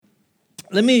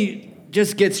let me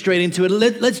just get straight into it.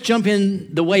 Let's jump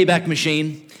in the Wayback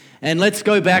Machine and let's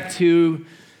go back to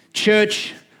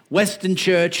church, Western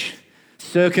Church,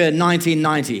 circa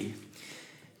 1990.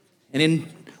 And in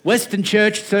Western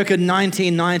Church, circa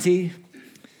 1990,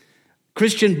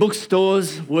 Christian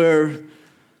bookstores were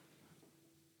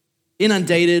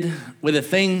inundated with a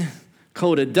thing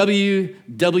called a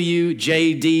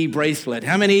WWJD bracelet.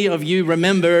 How many of you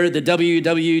remember the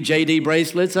WWJD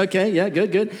bracelets? Okay, yeah,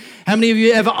 good. How many of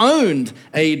you ever owned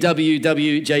a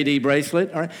WWJD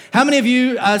bracelet? All right. How many of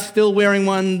you are still wearing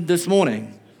one this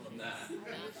morning?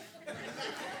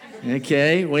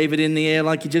 Okay, wave it in the air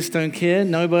like you just don't care.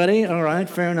 Nobody? All right,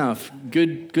 fair enough.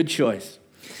 Good choice.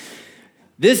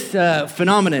 This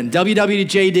phenomenon,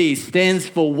 WWJD, stands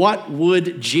for What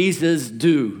Would Jesus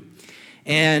Do?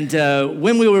 And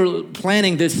when we were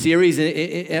planning this series,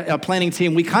 our planning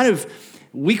team, we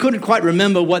couldn't quite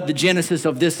remember what the genesis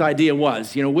of this idea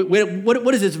was. You know,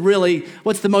 what is this really?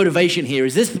 What's the motivation here?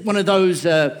 Is this one of those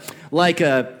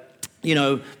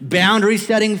boundary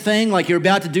setting thing, like you're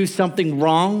about to do something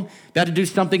wrong, about to do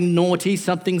something naughty,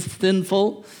 something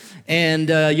sinful, and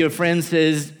your friend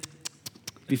says,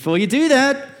 before you do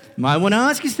that, you might want to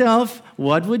ask yourself,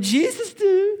 what would Jesus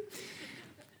do?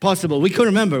 Possible, we couldn't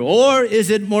remember. Or is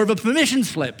it more of a permission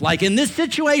slip, like in this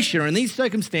situation or in these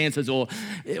circumstances, or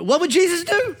what would Jesus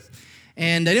do?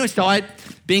 And anyway, so I,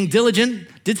 being diligent,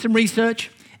 did some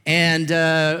research, and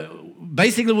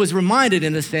basically was reminded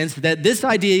in a sense that this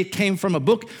idea came from a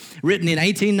book written in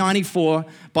 1894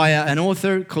 by an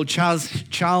author called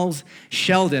Charles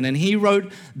Sheldon, and he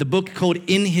wrote the book called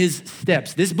In His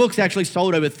Steps. This book's actually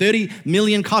sold over 30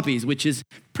 million copies, which is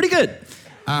pretty good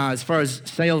as far as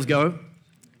sales go.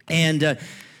 And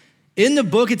in the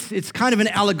book, it's kind of an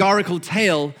allegorical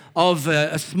tale of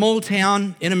a small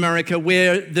town in America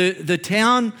where the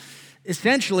town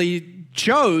essentially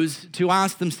chose to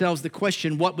ask themselves the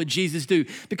question, what would Jesus do?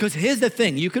 Because here's the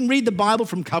thing, you can read the Bible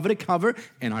from cover to cover,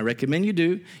 and I recommend you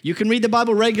do. You can read the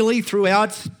Bible regularly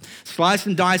throughout, slice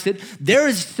and dice it. There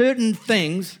is certain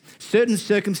things, certain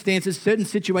circumstances, certain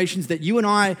situations that you and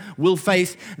I will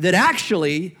face that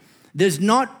actually there's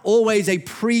not always a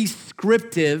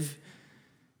prescriptive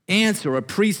answer, a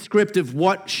prescriptive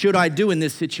what should I do in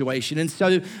this situation. And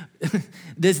so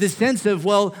there's this sense of,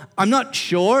 well, I'm not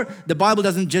sure. The Bible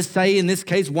doesn't just say in this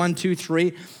case 1, 2,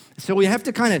 3. So we have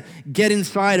to kind of get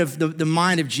inside of the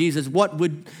mind of Jesus. What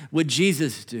would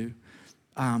Jesus do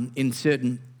in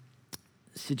certain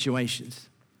situations?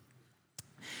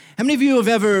 How many of you have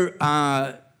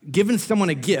ever given someone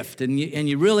a gift and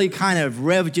you really kind of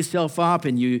revved yourself up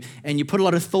and you put a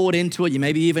lot of thought into it, you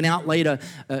maybe even outlaid a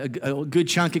good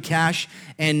chunk of cash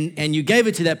and you gave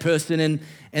it to that person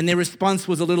and their response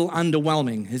was a little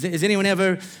underwhelming. Has anyone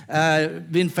ever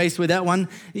been faced with that one?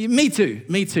 Me too.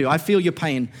 I feel your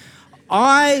pain.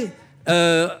 I've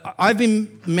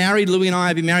been married, Louie and I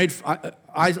have been married,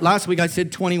 last week I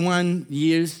said 21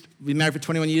 years. We've been married for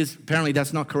 21 years. Apparently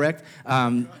that's not correct.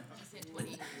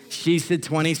 She said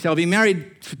 20, so I've been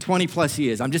married for 20 plus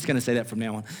years. I'm just going to say that from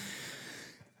now on.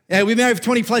 We've been married for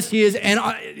 20 plus years, and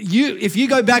if you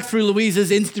go back through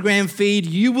Louisa's Instagram feed,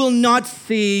 you will not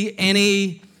see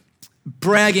any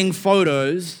bragging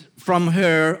photos from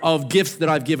her of gifts that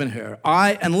I've given her.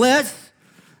 Unless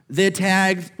they're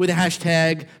tagged with a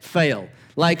hashtag fail.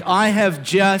 Like I have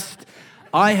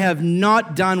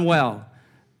not done well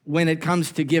when it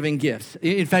comes to giving gifts.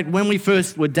 In fact, when we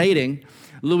first were dating,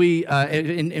 Louis,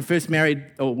 and first married,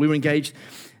 or we were engaged,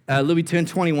 Louis turned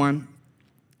 21.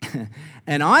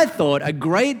 And I thought a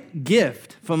great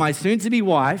gift for my soon-to-be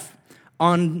wife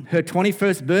on her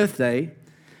 21st birthday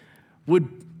would...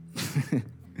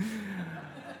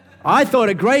 I thought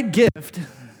a great gift,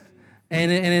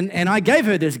 and I gave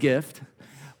her this gift,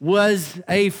 was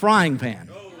a frying pan.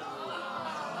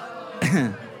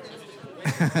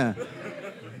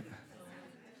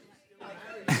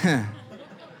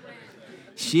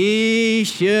 She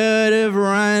should have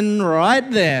run right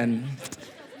then.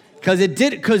 Because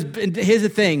here's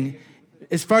the thing,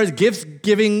 as far as gifts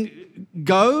giving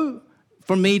go,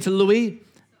 from me to Louis,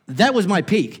 that was my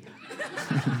peak.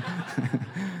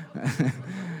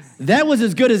 That was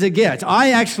as good as it gets.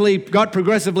 I actually got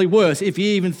progressively worse, if you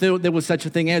even thought there was such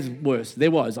a thing as worse.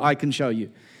 There was, I can show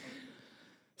you.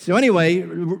 So anyway,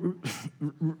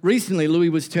 recently Louis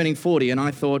was turning 40, and I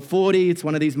thought, 40, it's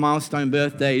one of these milestone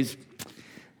birthdays.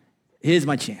 Here's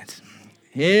my chance.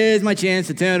 Here's my chance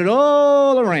to turn it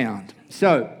all around.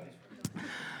 So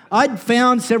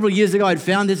several years ago, I'd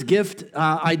found this gift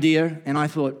idea, and I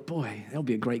thought, boy, that would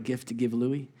be a great gift to give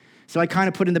Louis. So I kind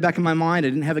of put it in the back of my mind. I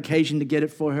didn't have occasion to get it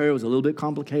for her. It was a little bit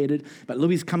complicated. But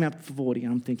Louis coming up for 40,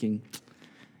 and I'm thinking,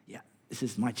 yeah, this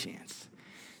is my chance.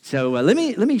 So let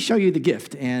me show you the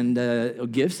gift, and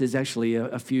gifts. There's actually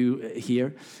a few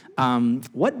here.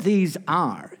 What these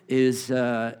are is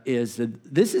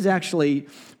this is actually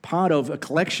part of a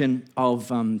collection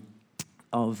of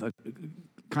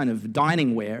kind of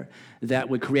dining ware that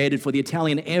were created for the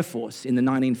Italian Air Force in the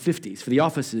 1950s, for the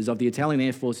officers of the Italian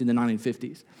Air Force in the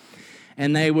 1950s.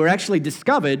 And they were actually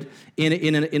discovered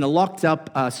in a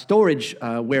locked-up storage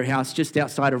warehouse just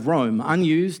outside of Rome,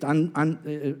 unused, not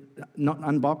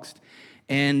unboxed.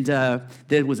 And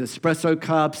there was espresso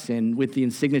cups and with the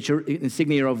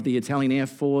insignia of the Italian Air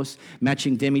Force,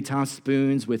 matching Demitasse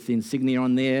spoons with the insignia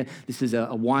on there. This is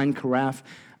a wine carafe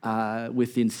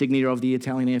with the insignia of the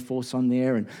Italian Air Force on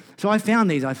there. And so I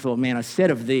found these. I thought, man, a set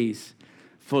of these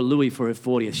for Louis for her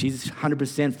 40th. She's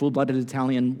 100% full-blooded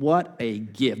Italian. What a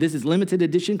gift. This is limited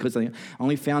edition because I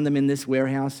only found them in this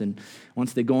warehouse, and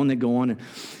once they're gone, they're gone.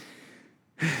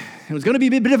 It was going to be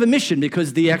a bit of a mission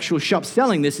because the actual shop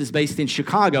selling this is based in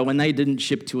Chicago, and they didn't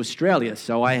ship to Australia.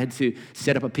 So I had to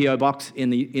set up a P.O. box in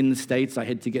the States. I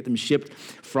had to get them shipped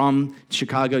from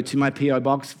Chicago to my P.O.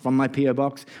 box, from my P.O.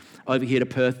 box over here to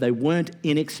Perth. They weren't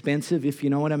inexpensive, if you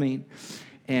know what I mean.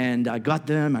 And I got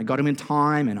them in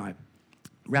time, and I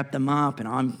wrapped them up,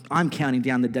 and I'm counting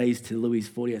down the days to Louis'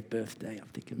 40th birthday. I'm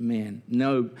thinking, man,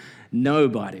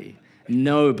 nobody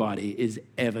is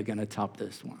ever going to top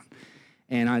this one.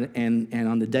 And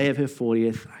on the day of her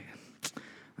 40th,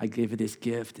 I gave her this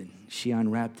gift, and she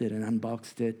unwrapped it and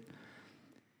unboxed it.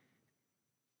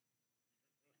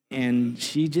 And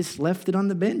she just left it on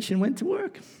the bench and went to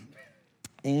work.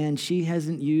 And she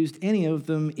hasn't used any of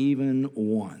them even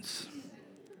once.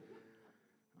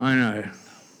 I know.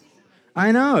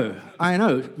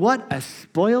 What a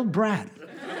spoiled brat.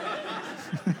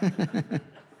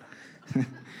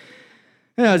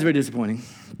 That was very disappointing.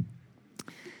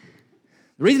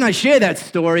 The reason I share that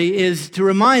story is to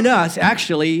remind us,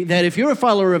 actually, that if you're a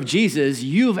follower of Jesus,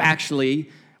 we've actually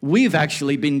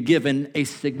been given a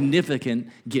significant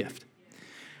gift.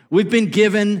 We've been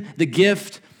given the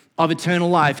gift of eternal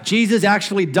life. Jesus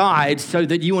actually died so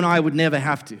that you and I would never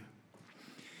have to.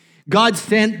 God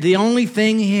sent the only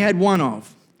thing he had one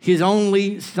of, his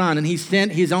only son, and he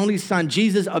sent his only son.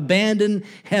 Jesus abandoned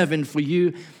heaven for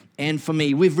you and for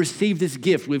me. We've received this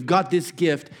gift. We've got this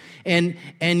gift. And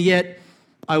yet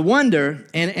I wonder,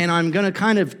 and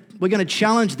we're going to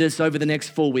challenge this over the next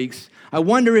 4 weeks. I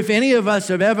wonder if any of us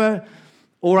have ever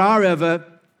or are ever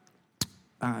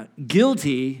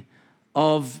guilty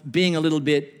of being a little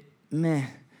bit meh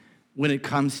when it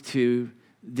comes to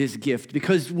this gift.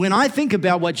 Because when I think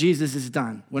about what Jesus has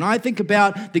done, when I think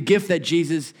about the gift that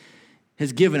Jesus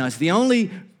has given us, the only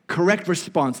correct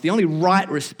response, the only right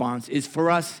response is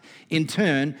for us in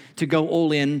turn to go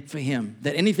all in for him.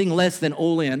 That anything less than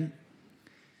all in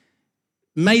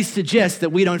may suggest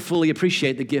that we don't fully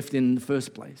appreciate the gift in the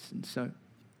first place. And so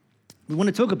we want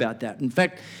to talk about that. In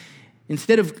fact,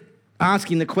 instead of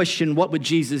asking the question, what would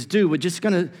Jesus do? We're just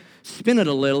going to spin it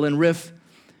a little and riff.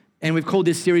 And we've called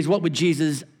this series, What Would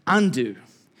Jesus Undo?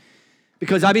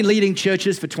 Because I've been leading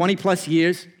churches for 20 plus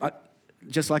years,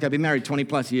 just like I've been married 20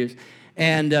 plus years.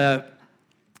 And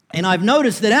I've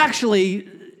noticed that actually,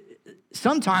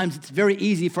 sometimes it's very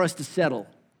easy for us to settle.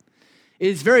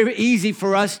 It's very easy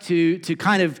for us to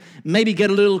kind of maybe get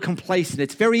a little complacent.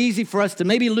 It's very easy for us to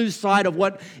maybe lose sight of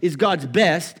what is God's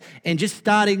best and just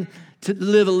starting to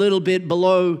live a little bit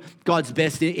below God's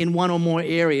best in one or more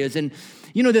areas. And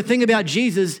you know, the thing about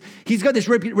Jesus, he's got this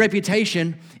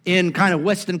reputation in kind of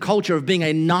Western culture of being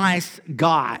a nice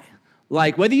guy.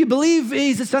 Like, whether you believe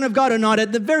he's the Son of God or not,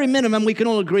 at the very minimum, we can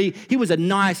all agree he was a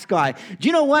nice guy. Do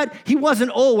you know what? He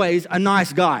wasn't always a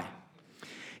nice guy.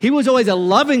 He was always a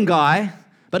loving guy,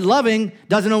 but loving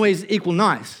doesn't always equal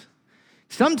nice.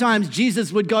 Sometimes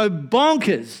Jesus would go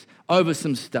bonkers over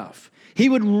some stuff. He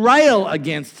would rail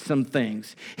against some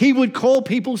things. He would call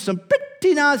people some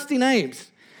pretty nasty names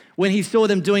when he saw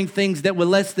them doing things that were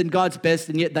less than God's best,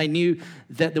 and yet they knew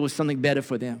that there was something better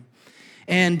for them.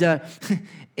 And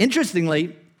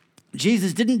interestingly,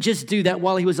 Jesus didn't just do that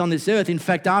while he was on this earth. In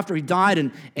fact, after he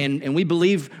died and we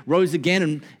believe rose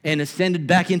again and ascended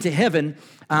back into heaven,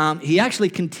 he actually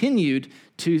continued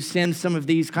to send some of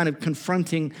these kind of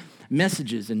confronting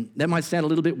messages. And that might sound a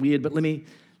little bit weird, but let me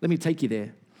take you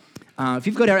there. If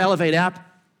you've got our Elevate app,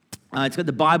 it's got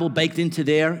the Bible baked into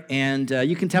there, and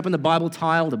you can tap on the Bible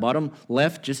tile, the bottom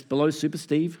left, just below Super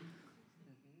Steve.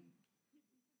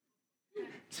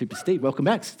 Super Steve, welcome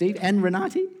back, Steve and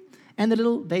Renati, and the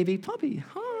little baby Poppy.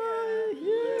 Hi,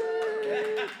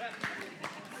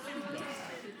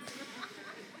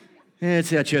 yeah.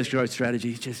 It's our church growth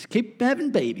strategy. Just keep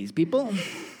having babies, people.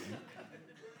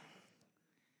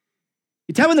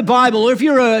 You tap in the Bible, or if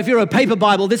you're a paper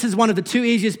Bible, this is one of the two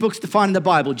easiest books to find in the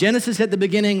Bible. Genesis at the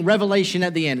beginning, Revelation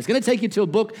at the end. It's going to take you to a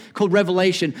book called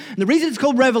Revelation. And the reason it's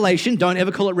called Revelation, don't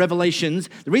ever call it Revelations.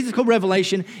 The reason it's called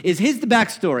Revelation is here's the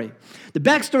backstory. The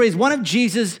backstory is one of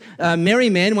Jesus' merry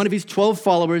men, one of his 12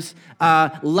 followers,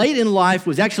 late in life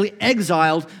was actually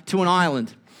exiled to an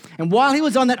island. And while he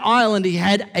was on that island, he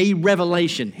had a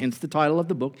revelation, hence the title of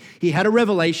the book. He had a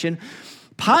revelation.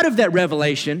 Part of that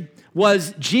revelation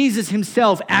was Jesus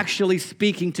himself actually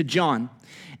speaking to John.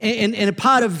 And a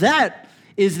part of that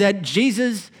is that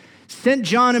Jesus sent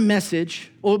John a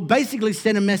message, or basically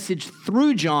sent a message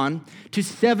through John to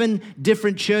 7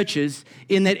 different churches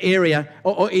in that area,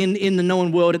 or in the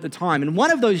known world at the time. And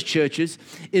one of those churches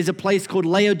is a place called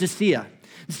Laodicea.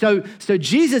 So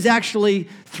Jesus actually,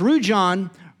 through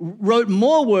John, wrote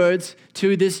more words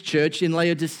to this church in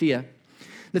Laodicea.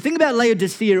 The thing about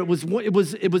Laodicea, it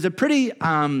was a pretty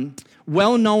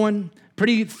well-known,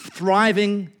 pretty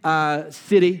thriving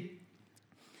city.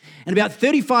 And about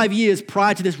 35 years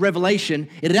prior to this revelation,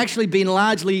 it had actually been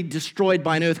largely destroyed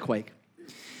by an earthquake.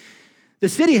 The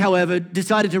city, however,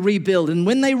 decided to rebuild. And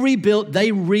when they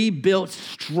rebuilt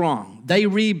strong. They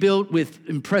rebuilt with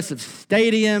impressive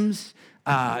stadiums,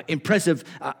 impressive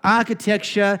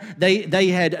architecture. They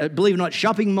had, believe it or not,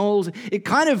 shopping malls.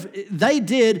 They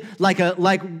did like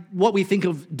what we think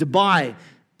of Dubai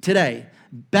today,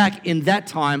 back in that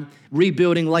time,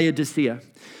 rebuilding Laodicea.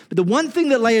 But the one thing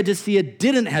that Laodicea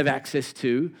didn't have access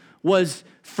to was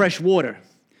fresh water.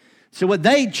 So what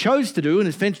they chose to do, and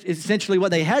essentially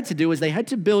what they had to do, is they had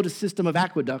to build a system of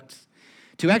aqueducts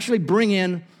to actually bring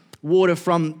in water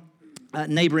from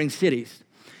neighboring cities.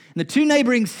 And the 2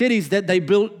 neighboring cities that they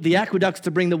built the aqueducts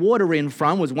to bring the water in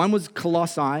from one was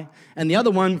Colossae, and the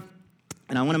other one,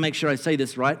 and I want to make sure I say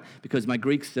this right because my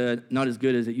Greek's not as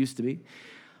good as it used to be,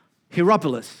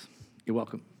 Hierapolis. You're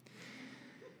welcome.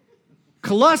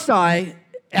 Colossae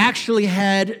actually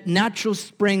had natural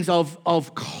springs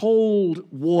of cold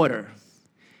water,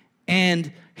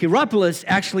 and Hierapolis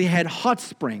actually had hot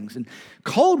springs. And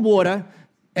cold water,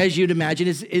 as you'd imagine,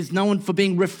 is known for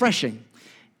being refreshing.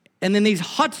 And then these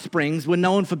hot springs were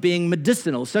known for being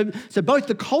medicinal. So both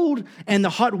the cold and the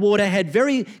hot water had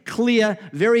very clear,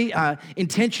 very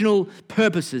intentional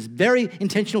purposes, very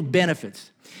intentional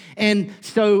benefits. And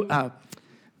so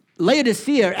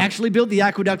Laodicea actually built the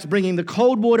aqueducts, bringing the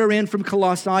cold water in from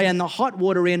Colossae and the hot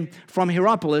water in from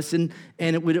Hierapolis, and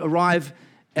it would arrive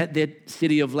at the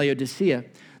city of Laodicea.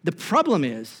 The problem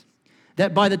is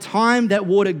that by the time that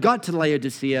water got to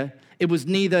Laodicea, it was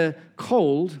neither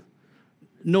cold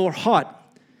nor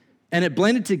hot, and it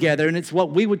blended together, and it's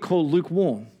what we would call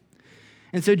lukewarm.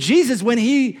 And so Jesus, when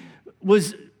he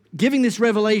was giving this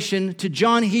revelation to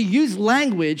John, he used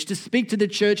language to speak to the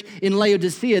church in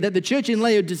Laodicea that the church in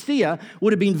Laodicea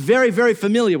would have been very, very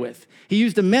familiar with. He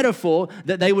used a metaphor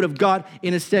that they would have got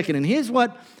in a second. And here's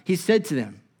what he said to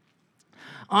them.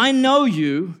 I know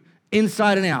you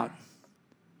inside and out,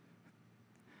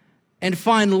 and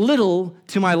find little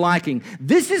to my liking.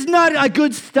 This is not a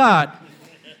good start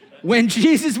when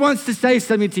Jesus wants to say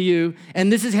something to you,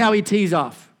 and this is how he tees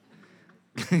off.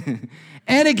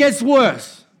 And it gets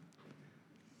worse.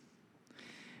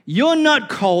 You're not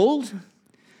cold.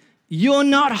 You're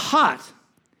not hot.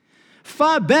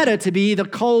 Far better to be either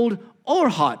cold or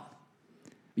hot.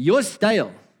 You're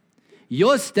stale.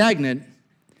 You're stagnant.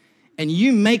 And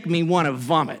you make me want to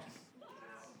vomit.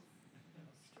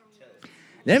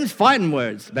 Them's fighting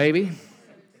words, baby.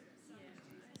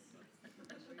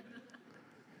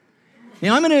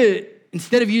 Now I'm going to,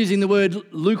 instead of using the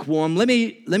word lukewarm, let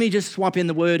me just swap in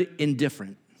the word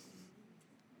indifferent.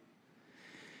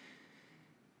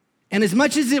 And as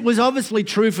much as it was obviously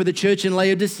true for the church in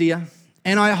Laodicea,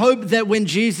 and I hope that when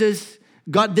Jesus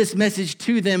got this message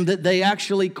to them that they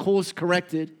actually course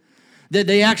corrected, that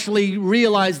they actually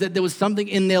realized that there was something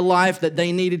in their life that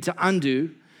they needed to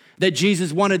undo, that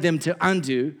Jesus wanted them to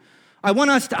undo, I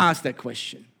want us to ask that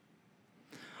question.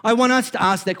 I want us to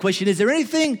ask that question. Is there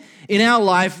anything in our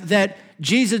life that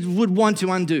Jesus would want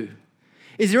to undo?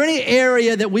 Is there any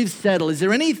area that we've settled? Is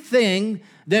there anything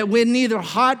that we're neither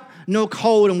hot nor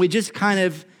cold and we just kind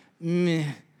of meh?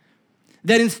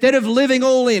 That instead of living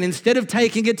all in, instead of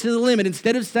taking it to the limit,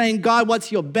 instead of saying, God,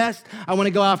 what's your best? I want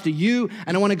to go after you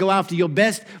and I want to go after your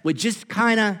best. We're just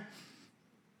kind of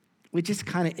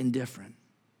indifferent.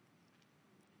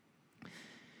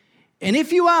 And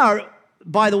if you are,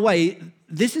 by the way,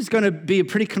 this is going to be a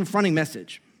pretty confronting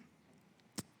message,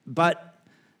 but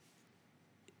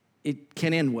it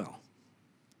can end well.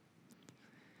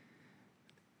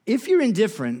 If you're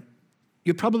indifferent,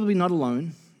 you're probably not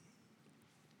alone.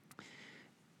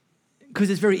 Because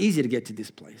it's very easy to get to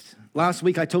this place. Last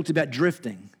week I talked about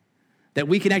drifting, that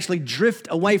we can actually drift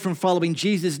away from following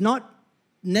Jesus, not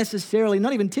necessarily,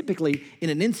 not even typically in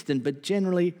an instant, but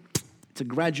generally it's a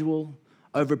gradual,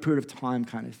 over a period of time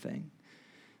kind of thing.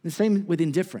 The same with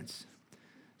indifference,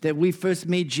 that we first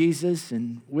meet Jesus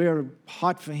and we're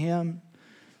hot for him,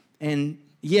 and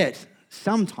yet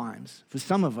sometimes, for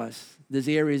some of us, there's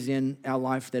areas in our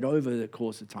life that over the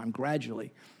course of time,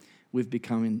 gradually, we've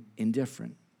become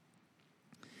indifferent.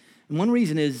 And one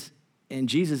reason is, and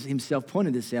Jesus himself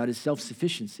pointed this out, is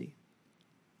self-sufficiency.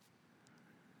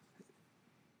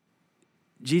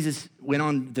 Jesus went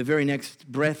on the very next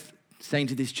breath saying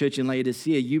to this church in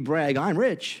Laodicea, you brag, I'm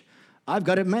rich, I've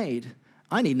got it made,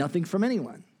 I need nothing from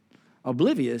anyone.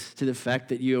 Oblivious to the fact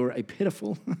that you're a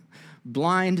pitiful,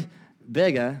 blind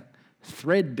beggar,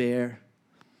 threadbare,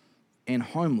 and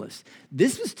homeless.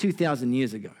 This was 2,000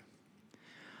 years ago.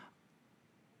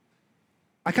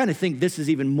 I kind of think this is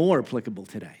even more applicable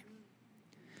today.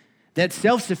 That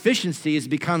self-sufficiency has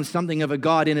become something of a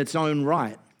god in its own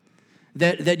right.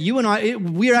 That you and I,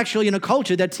 we're actually in a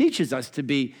culture that teaches us to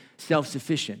be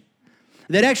self-sufficient.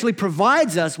 That actually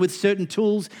provides us with certain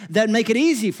tools that make it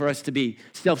easy for us to be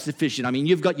self-sufficient. I mean,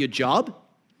 you've got your job,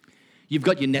 you've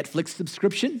got your Netflix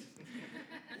subscription,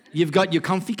 you've got your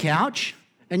comfy couch,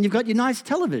 and you've got your nice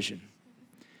television.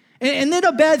 And they're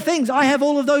not bad things. I have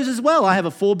all of those as well. I have a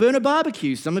 4-burner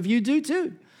barbecue. Some of you do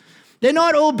too. They're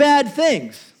not all bad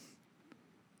things.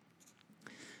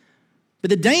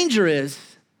 But the danger is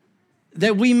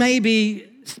that we may be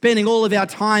spending all of our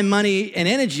time, money, and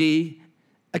energy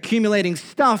accumulating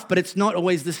stuff, but it's not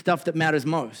always the stuff that matters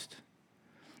most.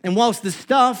 And whilst the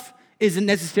stuff isn't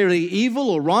necessarily evil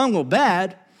or wrong or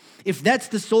bad, if that's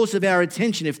the source of our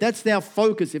attention, if that's our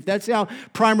focus, if that's our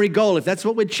primary goal, if that's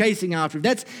what we're chasing after,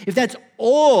 if that's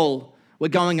all we're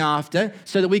going after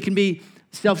so that we can be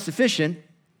self-sufficient,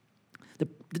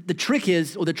 the trick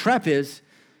is, or the trap is,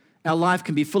 our life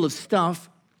can be full of stuff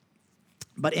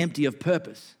but empty of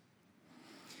purpose.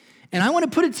 And I want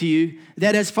to put it to you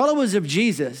that as followers of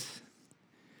Jesus,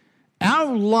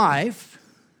 our life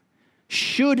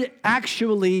should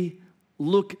actually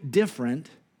look different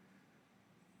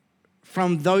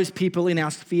from those people in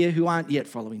our sphere who aren't yet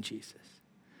following Jesus.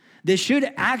 There should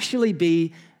actually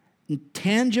be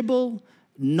tangible,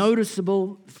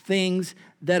 noticeable things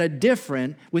that are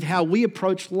different with how we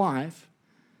approach life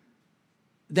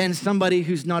than somebody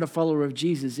who's not a follower of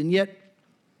Jesus. And yet,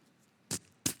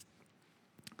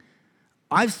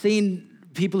 I've seen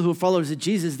people who are followers of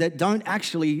Jesus that don't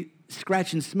actually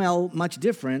scratch and smell much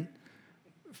different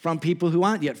from people who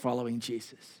aren't yet following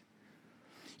Jesus.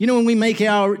 You know, when we make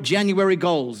our January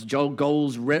goals,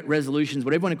 resolutions,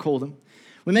 whatever you want to call them,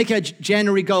 we make our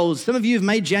January goals. Some of you have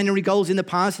made January goals in the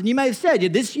past, and you may have said,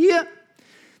 this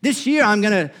year I'm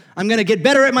gonna get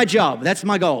better at my job. That's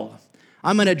my goal.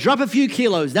 I'm gonna drop a few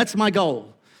kilos. That's my goal.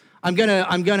 I'm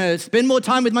gonna spend more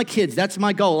time with my kids. That's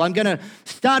my goal. I'm gonna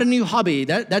start a new hobby.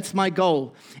 That's my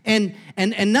goal. And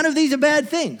none of these are bad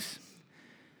things.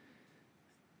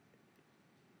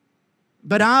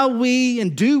 But are we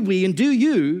and do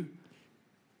you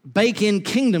bake in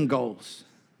kingdom goals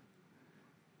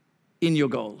in your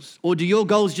goals? Or do your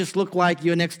goals just look like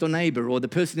your next door neighbor or the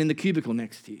person in the cubicle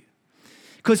next to you?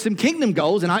 Because some kingdom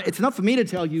goals, and it's not for me to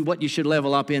tell you what you should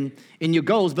level up in your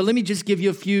goals, but let me just give you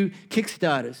a few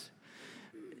kickstarters.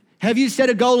 Have you set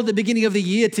a goal at the beginning of the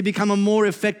year to become a more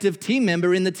effective team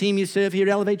member in the team you serve here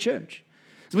at Elevate Church?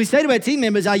 So we say to our team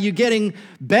members, are you getting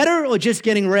better or just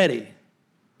getting ready?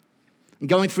 And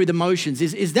going through the motions.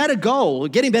 Is that a goal?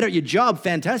 Getting better at your job,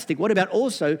 fantastic. What about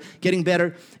also getting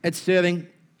better at serving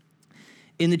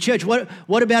in the church?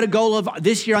 What about a goal of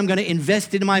this year I'm going to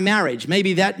invest in my marriage?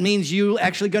 Maybe that means you're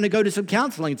actually going to go to some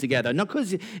counseling together. Not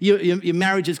because your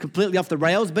marriage is completely off the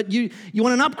rails, but you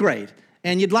want an upgrade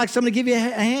and you'd like someone to give you a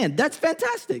hand. That's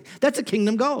fantastic. That's a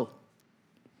kingdom goal.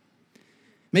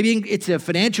 Maybe it's a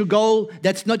financial goal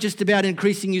that's not just about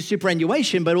increasing your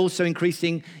superannuation, but also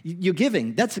increasing your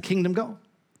giving. That's a kingdom goal.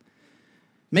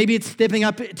 Maybe it's stepping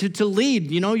up to lead.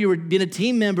 You know, you've been a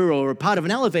team member or a part of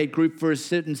an Elevate group for a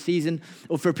certain season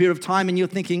or for a period of time, and you're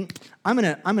thinking, I'm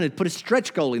gonna put a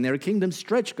stretch goal in there, a kingdom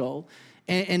stretch goal,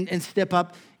 and step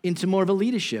up into more of a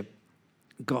leadership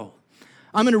goal.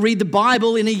 I'm going to read the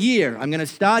Bible in a year. I'm going to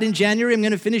start in January. I'm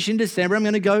going to finish in December. I'm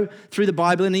going to go through the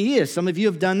Bible in a year. Some of you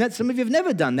have done that. Some of you have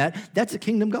never done that. That's a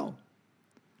kingdom goal.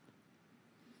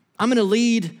 I'm going to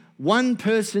lead one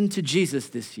person to Jesus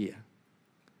this year.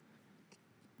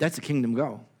 That's a kingdom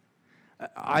goal.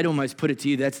 I'd almost put it to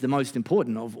you, that's the most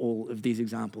important of all of these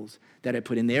examples that I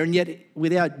put in there. And yet,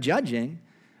 without judging,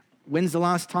 when's the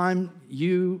last time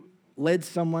you led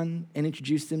someone and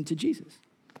introduced them to Jesus.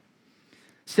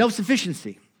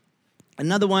 Self-sufficiency.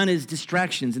 Another one is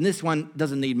distractions, and this one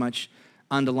doesn't need much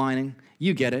underlining.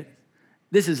 You get it.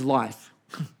 This is life.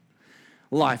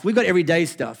 Life. We've got everyday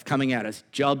stuff coming at us.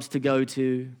 Jobs to go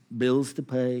to, bills to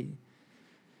pay,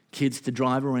 kids to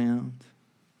drive around,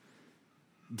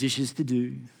 dishes to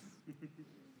do.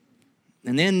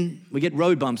 And then we get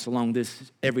road bumps along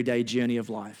this everyday journey of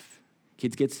life.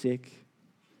 Kids get sick,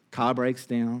 car breaks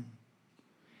down,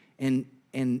 and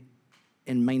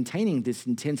maintaining this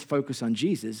intense focus on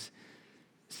Jesus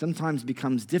sometimes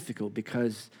becomes difficult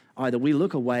because either we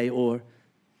look away or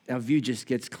our view just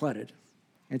gets cluttered.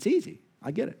 And it's easy.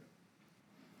 I get it.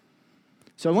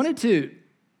 So I wanted to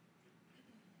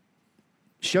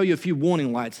show you a few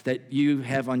warning lights that you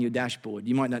have on your dashboard.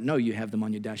 You might not know you have them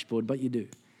on your dashboard, but you do.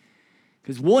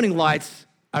 Because warning lights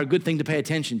are a good thing to pay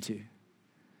attention to.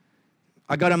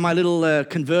 I got on my little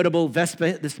convertible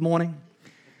Vespa this morning.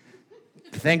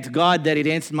 Thanked God that He'd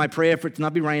answered my prayer for it to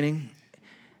not be raining.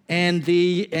 And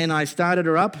I started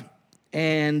her up,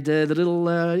 and the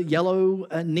little yellow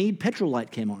need petrol light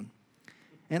came on.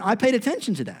 And I paid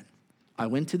attention to that. I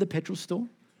went to the petrol store.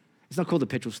 It's not called the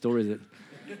petrol store, is it?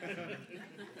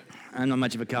 I'm not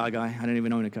much of a car guy. I don't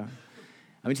even own a car.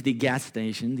 I went to the gas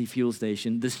station, the fuel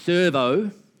station, the servo.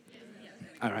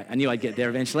 All right, I knew I'd get there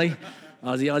eventually.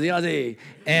 Aussie, Aussie,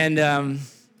 Aussie.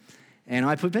 And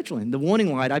I put petrol in. The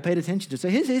warning light I paid attention to. So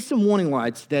here's some warning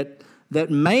lights that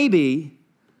maybe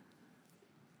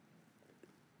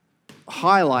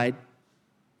highlight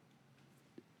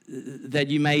that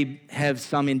you may have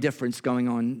some indifference going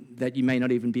on that you may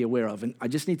not even be aware of. And I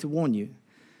just need to warn you,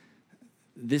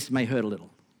 this may hurt a little.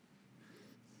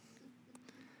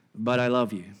 But I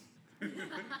love you.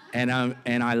 and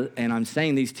I'm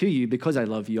saying these to you because I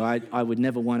love you. I would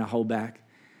never want to hold back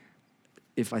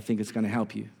if I think it's going to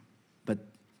help you. But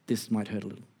this might hurt a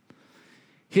little.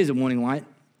 Here's a warning light.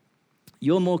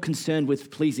 You're more concerned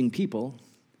with pleasing people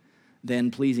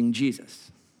than pleasing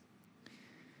Jesus.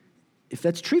 If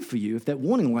that's true for you, if that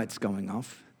warning light's going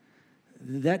off,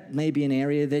 that may be an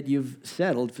area that you've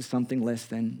settled for something less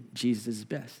than Jesus'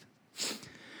 best.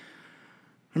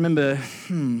 I remember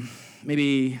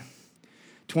maybe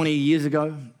 20 years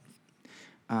ago,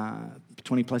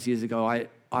 20 plus years ago,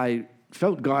 I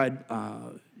felt God,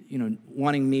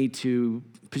 wanting me to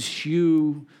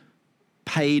pursue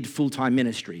paid full-time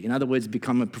ministry. In other words,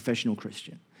 become a professional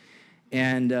Christian.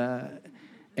 And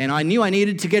I knew I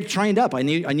needed to get trained up. I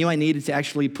knew I needed to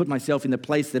actually put myself in the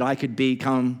place that I could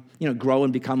become, grow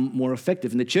and become more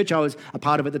effective. And the church I was a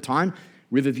part of at the time,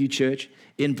 Riverview Church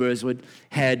in Burswood,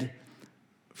 had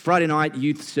Friday night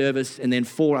youth service and then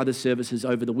 4 other services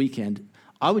over the weekend.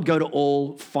 I would go to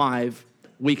all 5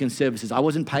 weekend services. I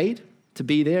wasn't paid to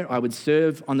be there. I would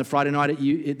serve on the Friday night at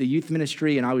the youth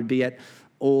ministry, and I would be at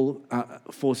all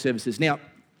 4 services. Now,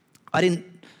 I didn't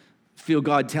feel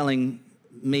God telling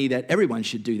me that everyone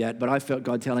should do that, but I felt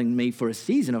God telling me for a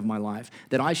season of my life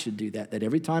that I should do that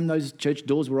every time those church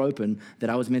doors were open, that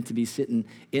I was meant to be sitting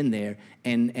in there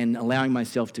and allowing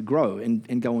myself to grow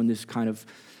and go on this kind of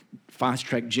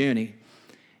fast-track journey.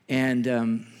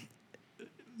 And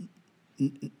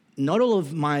not all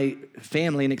of my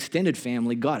family and extended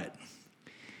family got it.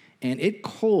 And it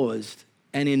caused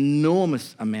an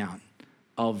enormous amount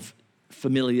of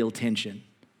familial tension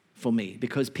for me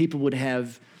because people would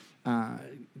have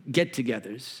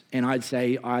get-togethers, and I'd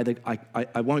say either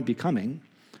I won't be coming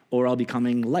or I'll be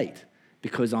coming late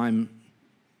because I'm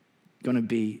going to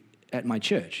be at my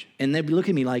church. And they'd look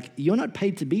at me like, you're not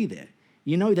paid to be there.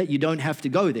 You know that you don't have to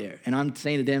go there. And I'm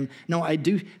saying to them, no, I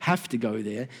do have to go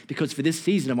there because for this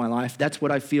season of my life, that's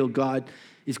what I feel God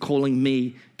is calling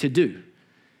me to do.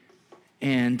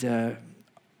 And it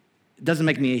doesn't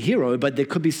make me a hero, but there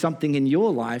could be something in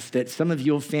your life that some of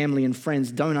your family and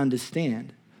friends don't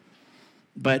understand.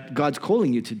 But God's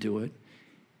calling you to do it,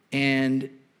 and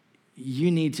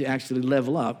you need to actually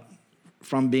level up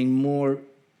from being more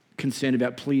concerned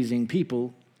about pleasing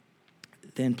people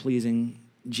than pleasing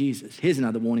Jesus. Here's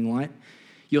another warning light.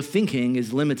 Your thinking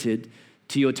is limited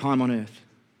to your time on earth.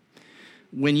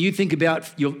 When you think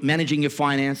about managing your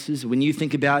finances, when you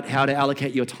think about how to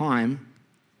allocate your time,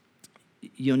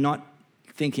 you're not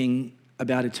thinking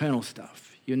about eternal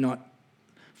stuff. You're not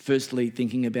firstly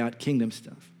thinking about kingdom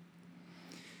stuff.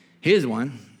 Here's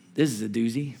one. This is a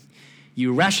doozy.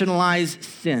 You rationalize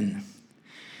sin.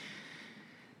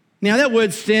 Now that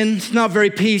word sin, it's not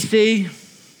very PC.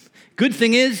 Good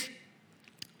thing is,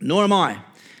 nor am I.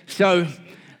 So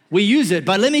we use it,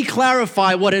 but let me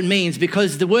clarify what it means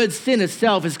because the word sin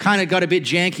itself has kind of got a bit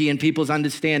janky in people's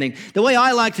understanding. The way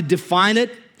I like to define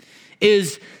it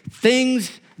is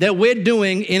things that we're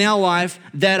doing in our life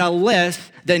that are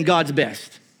less than God's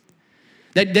best.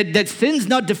 That sin's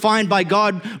not defined by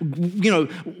God,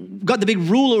 got the big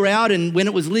ruler out and when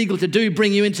it was legal to do,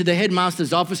 bring you into the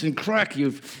headmaster's office and crack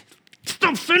you.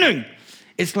 Stop sinning.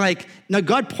 It's like, no,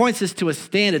 God points us to a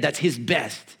standard that's his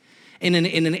best in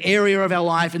an area of our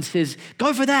life and says,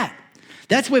 go for that.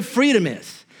 That's where freedom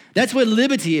is. That's where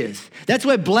liberty is. That's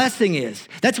where blessing is.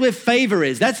 That's where favor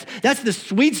is. That's the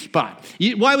sweet spot.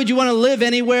 Why would you want to live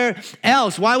anywhere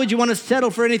else? Why would you want to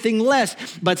settle for anything less?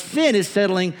 But sin is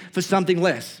settling for something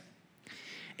less.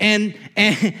 And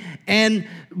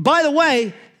by the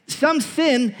way, some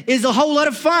sin is a whole lot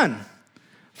of fun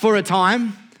for a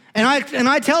time. And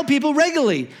I tell people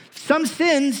regularly, some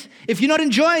sins, if you're not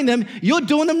enjoying them, you're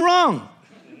doing them wrong.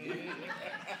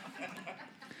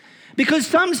 Because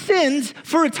some sins,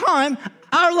 for a time,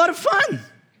 are a lot of fun.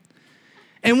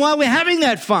 And while we're having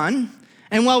that fun,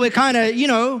 and while we're kind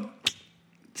of,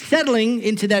 settling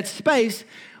into that space,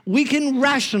 we can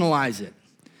rationalize it.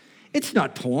 It's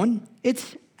not porn,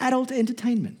 it's adult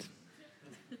entertainment.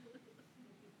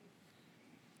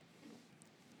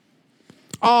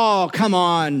 Oh, come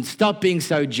on, stop being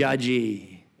so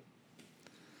judgy.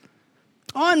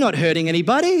 Oh, I'm not hurting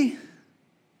anybody.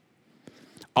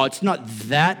 Oh, it's not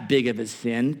that big of a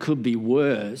sin, could be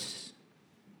worse.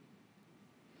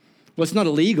 Well, it's not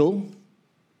illegal.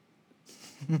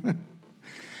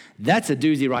 That's a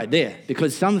doozy right there,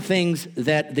 because some things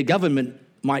that the government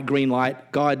might green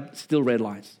light, God still red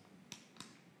lights.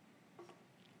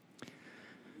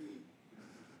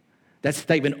 That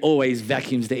statement always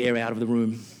vacuums the air out of the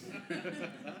room.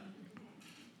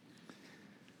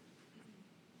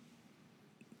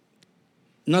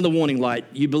 Another warning light,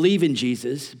 you believe in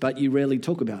Jesus, but you rarely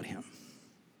talk about him.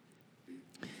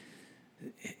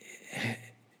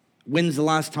 When's the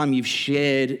last time you've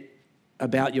shared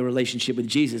about your relationship with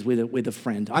Jesus with a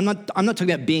friend? I'm not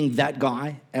talking about being that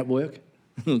guy at work.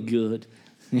 Oh, good.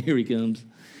 Here he comes.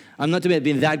 I'm not talking about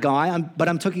being that guy, but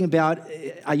I'm talking about,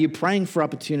 are you praying for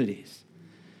opportunities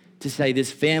to say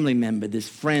this family member, this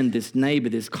friend, this neighbor,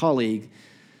 this colleague,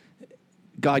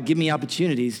 God, give me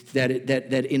opportunities that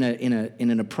in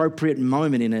an appropriate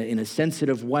moment, in a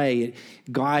sensitive way,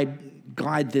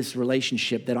 guide this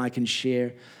relationship that I can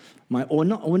share or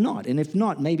not. And if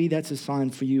not, maybe that's a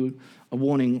sign for you, a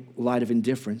warning light of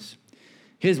indifference.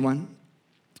 Here's one.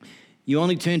 You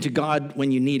only turn to God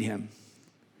when you need him.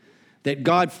 That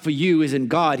God for you isn't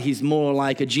God. He's more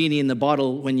like a genie in the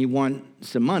bottle when you want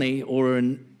some money, or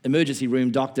an emergency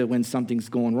room doctor when something's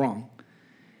gone wrong.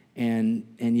 And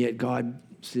yet God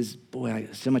says, boy,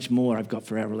 so much more I've got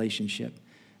for our relationship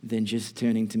than just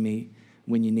turning to me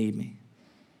when you need me.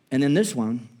 And then this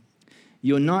one,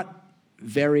 you're not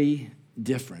very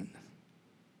different.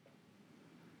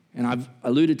 And I've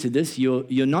alluded to this,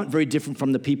 you're not very different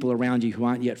from the people around you who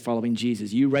aren't yet following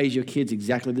Jesus. You raise your kids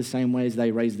exactly the same way as they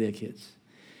raise their kids.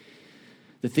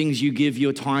 The things you give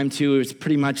your time to, it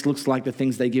pretty much looks like the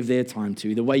things they give their time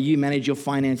to. The way you manage your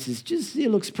finances, it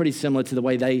looks pretty similar to the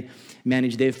way they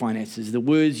manage their finances. The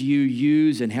words you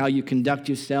use and how you conduct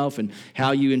yourself and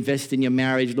how you invest in your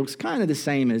marriage looks kind of the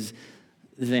same as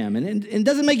them. And it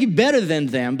doesn't make you better than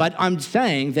them, but I'm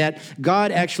saying that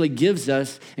God actually gives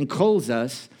us and calls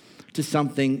us to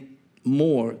something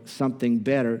more, something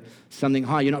better, something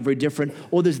higher. You're not very different.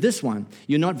 Or there's this one.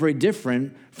 You're not very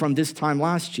different from this time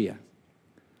last year.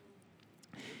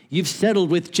 You've settled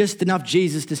with just enough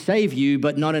Jesus to save you,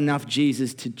 but not enough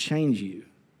Jesus to change you.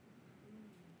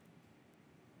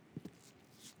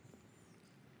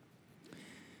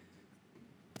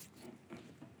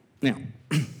 Now,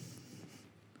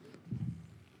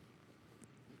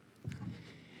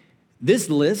 this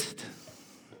list,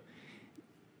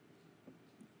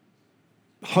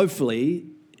 hopefully,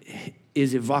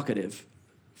 is evocative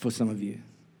for some of you.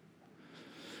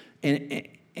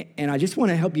 And I just want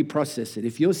to help you process it.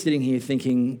 If you're sitting here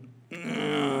thinking,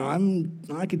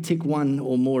 I could tick one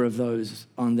or more of those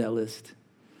on that list,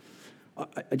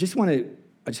 I just want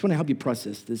to help you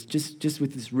process this, just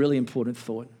with this really important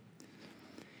thought.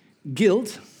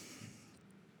 Guilt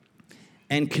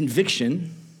and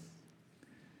conviction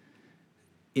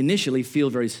initially feel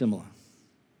very similar.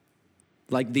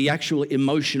 Like the actual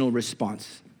emotional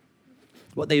response.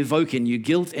 What they evoke in you,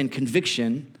 guilt and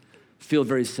conviction, feel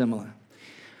very similar.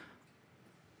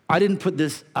 I didn't put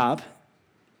this up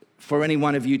for any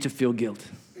one of you to feel guilt.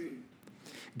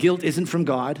 Guilt isn't from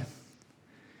God.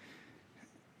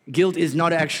 Guilt is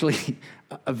not actually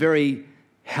a very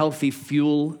healthy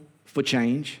fuel for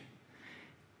change.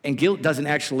 And guilt doesn't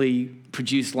actually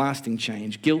produce lasting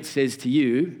change. Guilt says to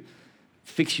you,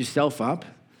 fix yourself up,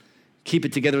 keep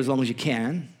it together as long as you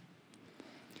can.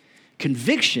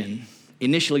 Conviction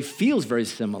initially feels very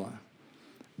similar,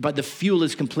 but the fuel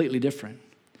is completely different.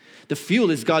 The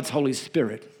fuel is God's Holy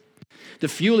Spirit. The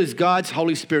fuel is God's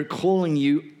Holy Spirit calling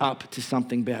you up to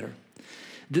something better.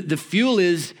 The fuel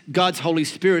is God's Holy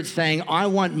Spirit saying, I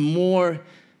want more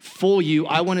for you.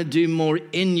 I want to do more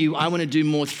in you. I want to do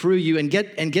more through you. And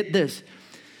get this,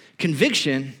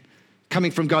 conviction coming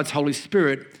from God's Holy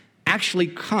Spirit actually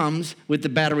comes with the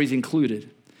batteries included.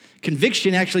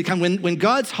 Conviction actually comes when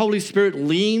God's Holy Spirit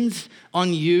leans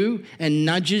on you and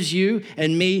nudges you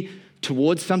and me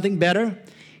towards something better.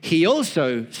 He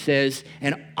also says,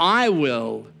 and I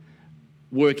will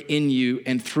work in you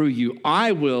and through you.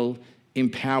 I will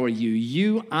empower you.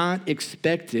 You aren't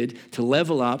expected to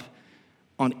level up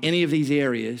on any of these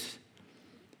areas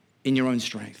in your own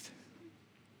strength.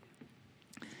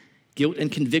 Guilt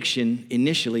and conviction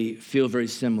initially feel very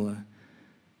similar,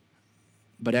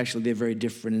 but actually they're very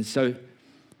different. And so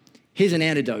here's an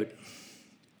antidote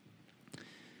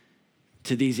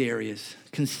to these areas.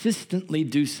 Consistently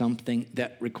do something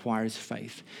that requires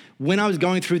faith. When I was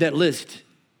going through that list,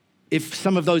 if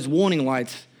some of those warning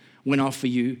lights went off for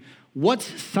you,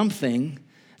 what's something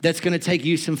that's going to take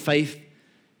you some faith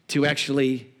to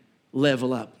actually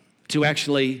level up, to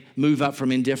actually move up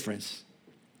from indifference?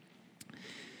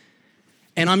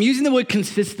 And I'm using the word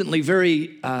consistently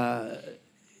very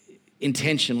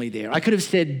intentionally there. I could have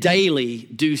said daily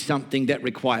do something that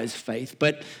requires faith,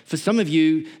 but for some of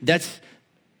you, that's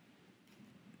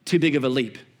too big of a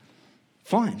leap.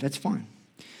 Fine, that's fine.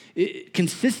 It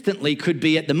consistently could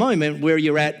be at the moment where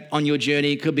you're at on your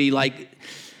journey. It could be like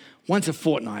once a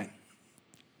fortnight,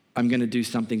 I'm going to do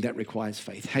something that requires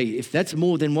faith. Hey, if that's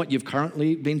more than what you've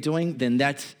currently been doing, then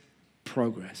that's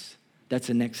progress. That's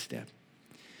the next step.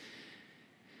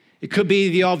 It could be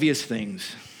the obvious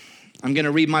things. I'm going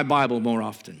to read my Bible more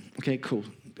often. Okay, cool.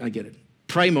 I get it.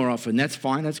 Pray more often. That's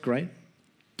fine. That's great.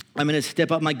 I'm going to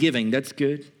step up my giving. That's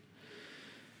good.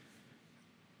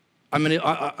 I'm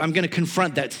going to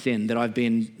confront that sin that I've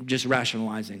been just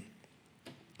rationalizing.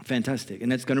 Fantastic.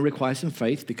 And that's going to require some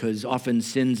faith because often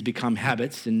sins become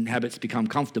habits and habits become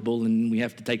comfortable and we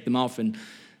have to take them off and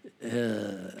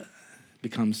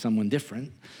become someone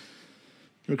different.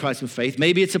 It requires some faith.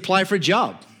 Maybe it's apply for a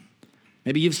job.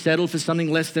 Maybe you've settled for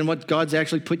something less than what God's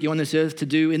actually put you on this earth to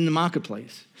do in the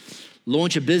marketplace.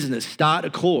 Launch a business, start a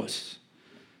course.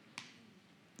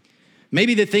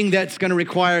 Maybe the thing that's going to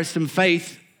require some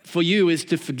faith for you is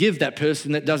to forgive that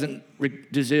person that doesn't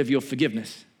deserve your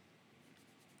forgiveness.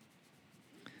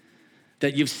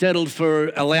 That you've settled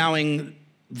for allowing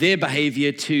their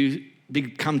behavior to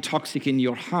become toxic in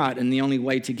your heart, and the only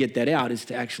way to get that out is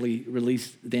to actually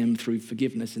release them through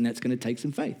forgiveness, and that's going to take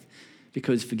some faith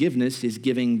because forgiveness is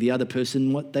giving the other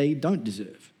person what they don't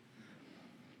deserve.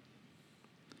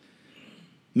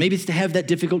 Maybe it's to have that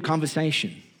difficult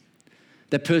conversation.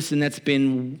 That person that's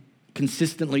been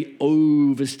consistently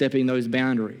overstepping those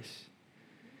boundaries,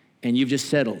 and you've just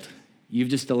settled. You've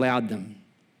just allowed them.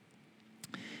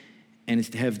 And it's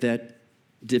to have that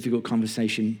difficult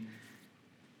conversation.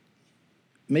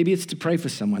 Maybe it's to pray for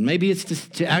someone. Maybe it's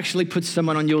to actually put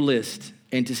someone on your list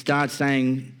and to start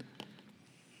saying,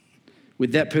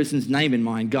 with that person's name in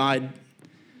mind, God,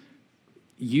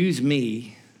 use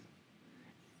me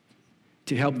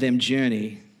to help them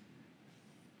journey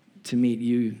to meet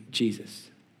you, Jesus.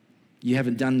 You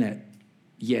haven't done that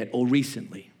yet or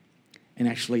recently. And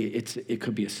actually, it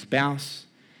could be a spouse,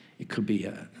 it could be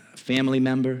a family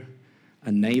member,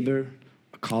 a neighbor,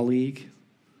 a colleague.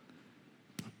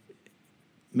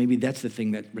 Maybe that's the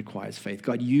thing that requires faith.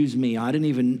 God, use me.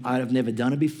 I've never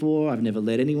done it before. I've never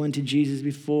led anyone to Jesus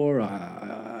before.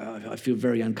 I feel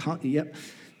very uncomfortable. Yep,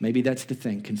 maybe that's the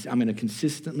thing. I'm going to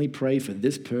consistently pray for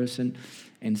this person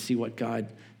and see what God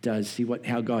does, see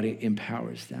how God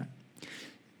empowers that.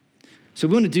 So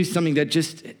we want to do something that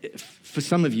just, for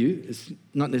some of you, it's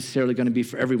not necessarily going to be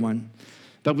for everyone,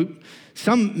 but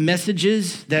some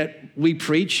messages that we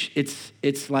preach,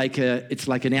 it's like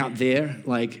an out there,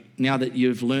 like now that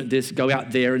you've learned this, go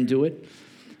out there and do it.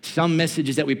 Some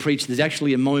messages that we preach, there's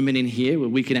actually a moment in here where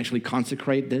we can actually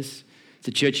consecrate this. It's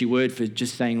a churchy word for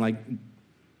just saying like,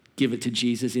 give it to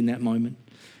Jesus in that moment,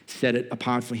 set it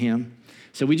apart for him.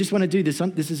 So we just want to do this.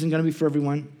 This isn't going to be for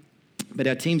everyone, but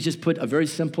our team's just put a very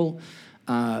simple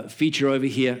feature over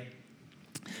here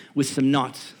with some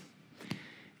knots.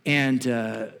 And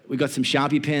we got some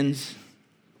Sharpie pens.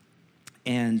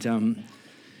 And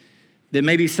there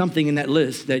may be something in that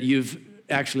list that you've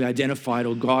actually identified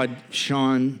or God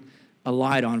shone a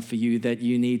light on for you that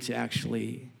you need to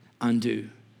actually undo.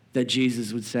 That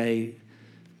Jesus would say,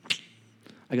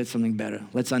 I got something better.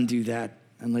 Let's undo that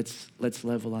and let's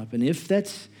level up. And if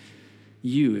that's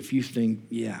you, if you think,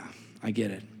 yeah, I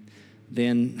get it,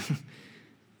 then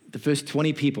the first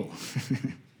 20 people,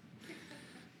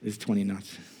 there's 20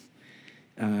 nuts.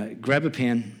 Grab a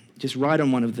pen, just write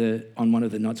on one of the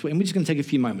nuts, and we're just going to take a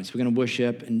few moments. We're going to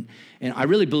worship, and I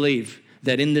really believe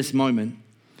that in this moment,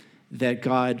 that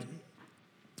God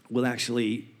will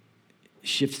actually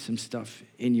shift some stuff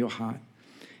in your heart.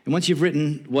 And once you've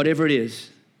written whatever it is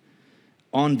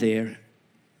on there,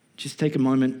 just take a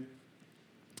moment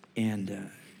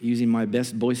and using my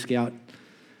best Boy Scout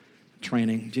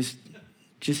training, just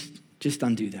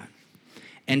undo that.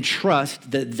 And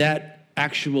trust that that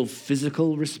actual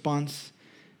physical response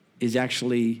is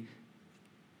actually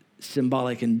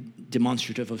symbolic and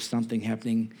demonstrative of something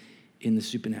happening in the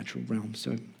supernatural realm.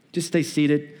 So just stay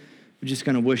seated. We're just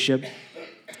going to worship.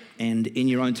 And in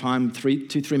your own time,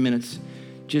 2-3 minutes,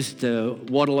 just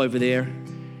waddle over there,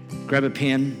 grab a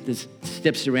pen. There's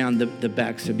steps around the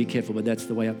back, so be careful, but that's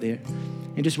the way up there.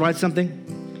 And just write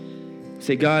something.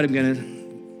 Say, God,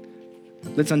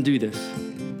 let's undo this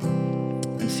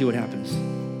and see what happens.